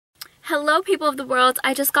Hello people of the world,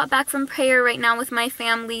 I just got back from prayer right now with my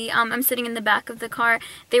family. I'm sitting in the back of the car.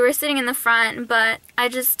 They were sitting in the front, but I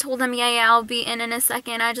just told them, yeah, I'll be in a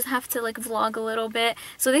second. I just have to like vlog a little bit.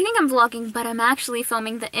 So they think I'm vlogging, but I'm actually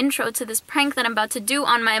filming the intro to this prank that I'm about to do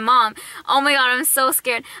on my mom. Oh my god, I'm so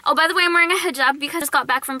scared. Oh, by the way, I'm wearing a hijab because I just got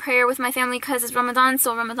back from prayer with my family because it's Ramadan,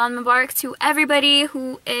 so Ramadan Mubarak to everybody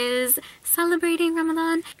who is celebrating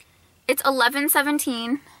Ramadan. It's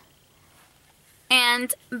 11:17.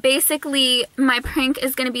 And basically, my prank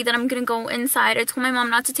is going to be that I'm going to go inside. I told my mom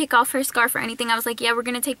not to take off her scarf or anything. I was like, yeah, we're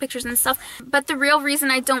going to take pictures and stuff. But the real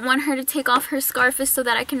reason I don't want her to take off her scarf is so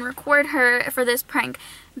that I can record her for this prank.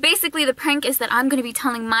 Basically, the prank is that I'm going to be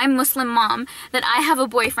telling my Muslim mom that I have a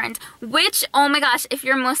boyfriend. Which, oh my gosh, if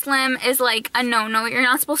you're Muslim is like a no-no. You're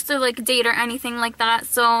not supposed to like date or anything like that.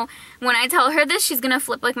 So when I tell her this, she's going to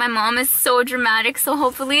flip like my mom is so dramatic. So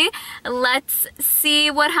hopefully, let's see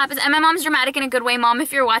what happens. And my mom's dramatic in a good way. Mom,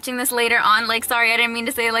 if you're watching this later on, like, sorry, I didn't mean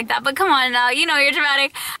to say it like that. But come on now, you know you're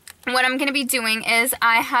dramatic. What I'm going to be doing is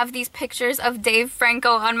I have these pictures of Dave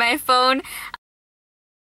Franco on my phone.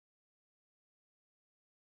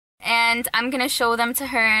 And I'm gonna show them to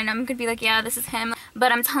her and I'm gonna be like, yeah, this is him.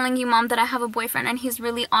 But I'm telling you, mom, that I have a boyfriend and he's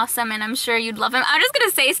really awesome and I'm sure you'd love him. I'm just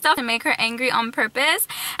gonna say stuff to make her angry on purpose.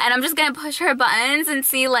 And I'm just gonna push her buttons and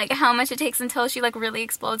see like how much it takes until she like really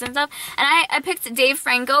explodes and stuff. And I picked Dave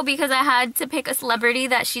Franco because I had to pick a celebrity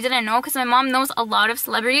that she didn't know because my mom knows a lot of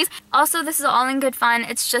celebrities. Also, this is all in good fun.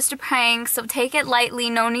 It's just a prank, so take it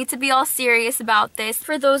lightly. No need to be all serious about this.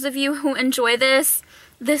 For those of you who enjoy this,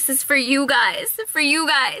 this is for you guys. For you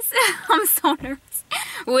guys. I'm so nervous.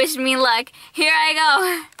 Wish me luck. Here I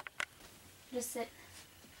go. Just sit.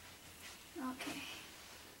 Okay.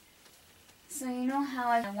 So you know how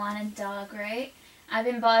I want a dog, right? I've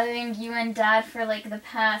been bothering you and Dad for like the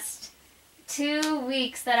past 2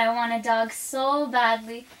 weeks that I want a dog so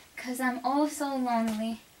badly because I'm oh so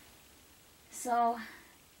lonely. So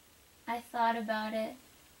I thought about it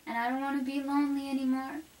and I don't want to be lonely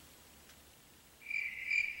anymore.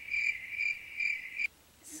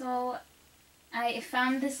 So I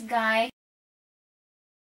found this guy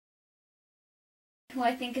who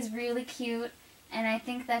I think is really cute and I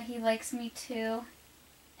think that he likes me too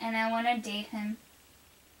and I want to date him,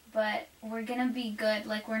 but we're gonna be good.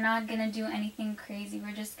 Like, we're not gonna do anything crazy.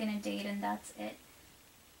 We're just gonna date and that's it.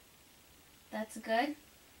 That's good?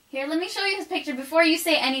 Here, let me show you his picture before you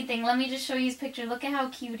say anything. Let me just show you his picture. Look at how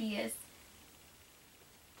cute he is.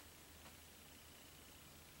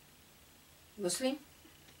 Muslim?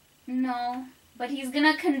 No, but he's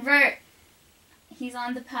gonna convert. He's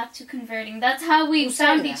on the path to converting. That's how we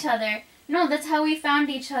found each other. No, that's how we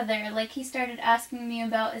found each other. Like, he started asking me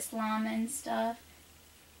about Islam and stuff.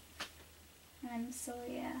 And so,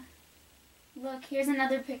 yeah. Look, here's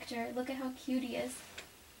another picture. Look at how cute he is.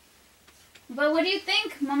 But what do you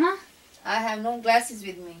think, Mama? I have no glasses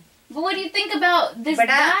with me. But what do you think about this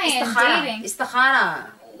guy and dating?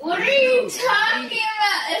 Istikhara. What are you talking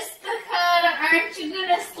about, Istikhara? Aren't you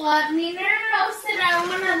gonna slap me? No, sit down. I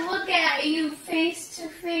wanna look at you face to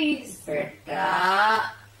face.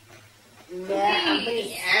 Beta, मैं अपनी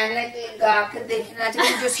ऐनक लगा कर देखना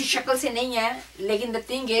चाहती हूँ जो सी शक्ल से नहीं है. लेकिन the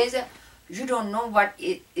thing is, you don't know what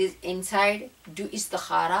is inside. Do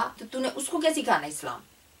istikhara. तो तूने उसको क्या सिखाना इस्लाम?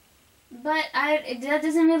 But that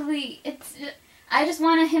doesn't really. I just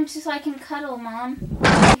wanted him to so I can cuddle, Mom.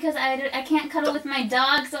 Because I can't cuddle with my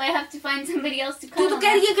dog, so I have to find somebody else to cuddle. तू तो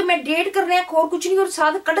कह रही है कि मैं डेट कर रहा है और कुछ नहीं और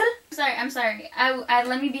साथ cuddle? I'm sorry.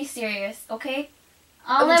 Let me be serious, okay?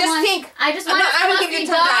 Think. I just want a fluffy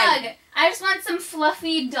dog. I just want some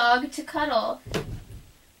fluffy dog to cuddle.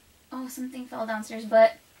 Oh, something fell downstairs,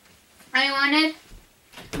 but I wanted.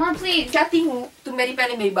 Mom, please. चाहती हूँ तू मेरी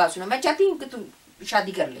पहले मेरी बात सुनो. मैं चाहती हूँ कि तू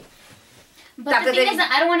शादी कर ले. But the thing is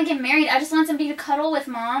that I don't want to get married. I just want somebody to cuddle with,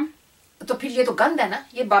 Mom. तो फिर ये तो गंद है ना.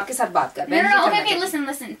 ये बाप के साथ बात कर. No, okay,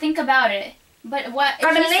 listen. Think about it. But what?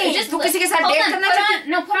 Just तू किसी के साथ डेट करना चाहती?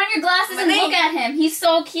 No, put on your glasses and look at him. He's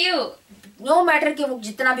so cute. No matter कि वो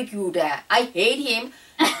जितना भी cute है. I hate him.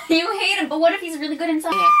 You hate him, but what if he's really good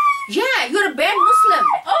inside? Yeah, you're a bad Muslim.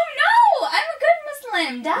 Oh no, I'm a good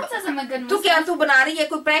Muslim. Dad says I'm a good Muslim. तू क्या तू बना रही है?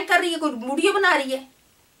 कोई prank कर रही है? कोई वीडियो बना रही है?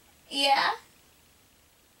 Yeah.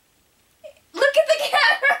 Look at the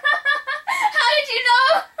camera. How did you know?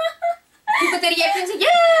 तू तेरी एक्टिंग से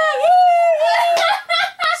yeah.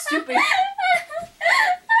 Stupid.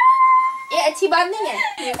 ये अच्छी बात नहीं है.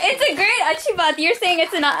 It's a great अच्छी बात. You're saying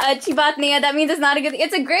it's an अच्छी बात नहीं है. That means it's not a good thing.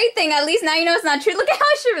 It's a great thing. At least now you know it's not true. Look at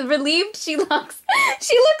how relieved she looks.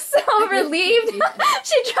 She looks so relieved.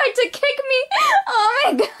 She tried to kick me. Oh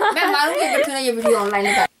my god. मैं मारूंगी अगर तूने ये video online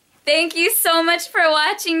निकाला. Thank you so much for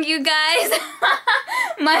watching, you guys.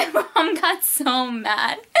 My mom got so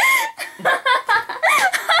mad. Oh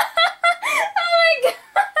my god.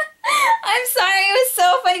 I'm sorry, it was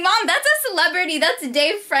so funny. Mom, that's a celebrity. That's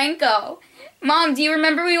Dave Franco. Mom, do you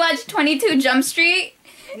remember we watched 22 Jump Street?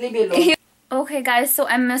 Leave me alone. Okay guys, so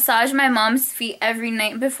I massage my mom's feet every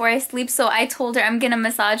night before I sleep, so I told her I'm gonna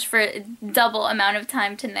massage for a double amount of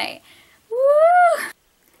time tonight. Woo!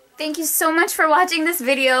 Thank you so much for watching this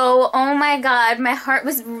video. Oh my god, my heart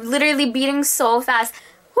was literally beating so fast.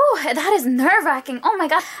 Whew, that is nerve-wracking. Oh my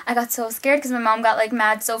god. I got so scared because my mom got like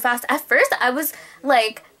mad so fast. At first I was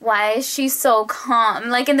like, why is she so calm?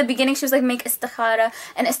 Like in the beginning she was like, make istikhara.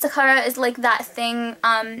 And istikhara is like that thing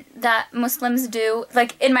that Muslims do.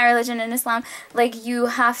 Like in my religion, in Islam, like you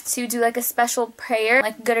have to do like a special prayer.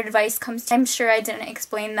 Like good advice comes to. I'm sure I didn't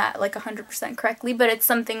explain that like 100% correctly, but it's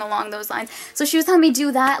something along those lines. So she was telling me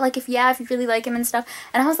do that, like if you really like him and stuff.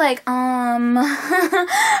 And I was like, I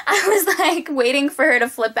was like waiting for her to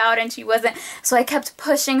flip out and she wasn't. So I kept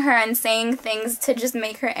pushing her and saying things to just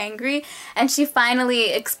make her angry. And she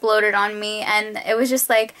finally exploded on me, and it was just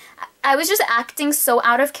like I was just acting so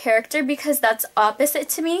out of character because that's opposite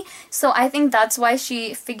to me. So I think that's why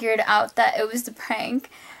she figured out that it was the prank.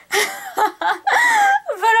 But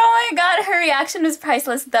oh my god, her reaction was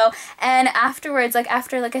priceless though. And afterwards, like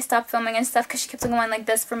after I stopped filming and stuff, because she kept going like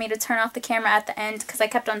this for me to turn off the camera at the end, because I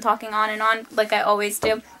kept on talking on and on like I always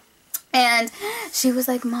do. And she was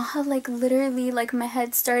like, Maha, like literally like my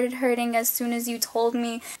head started hurting as soon as you told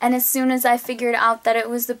me, and as soon as I figured out that it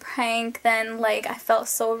was the prank, then like I felt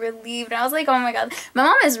so relieved. And I was like, oh my god, my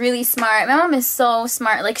mom is really smart. My mom is so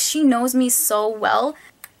smart. Like she knows me so well.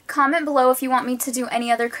 Comment below if you want me to do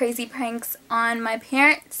any other crazy pranks on my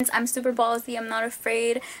parents. Since I'm super ballsy, I'm not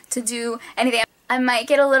afraid to do anything. I might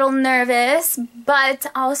get a little nervous, but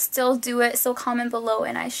I'll still do it, so comment below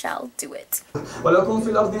and I shall do it. ولكم في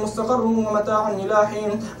الأرض مستقر ومتاع إلى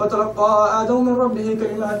حين فتلقى آدم من ربه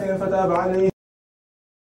كلمات فتاب عليه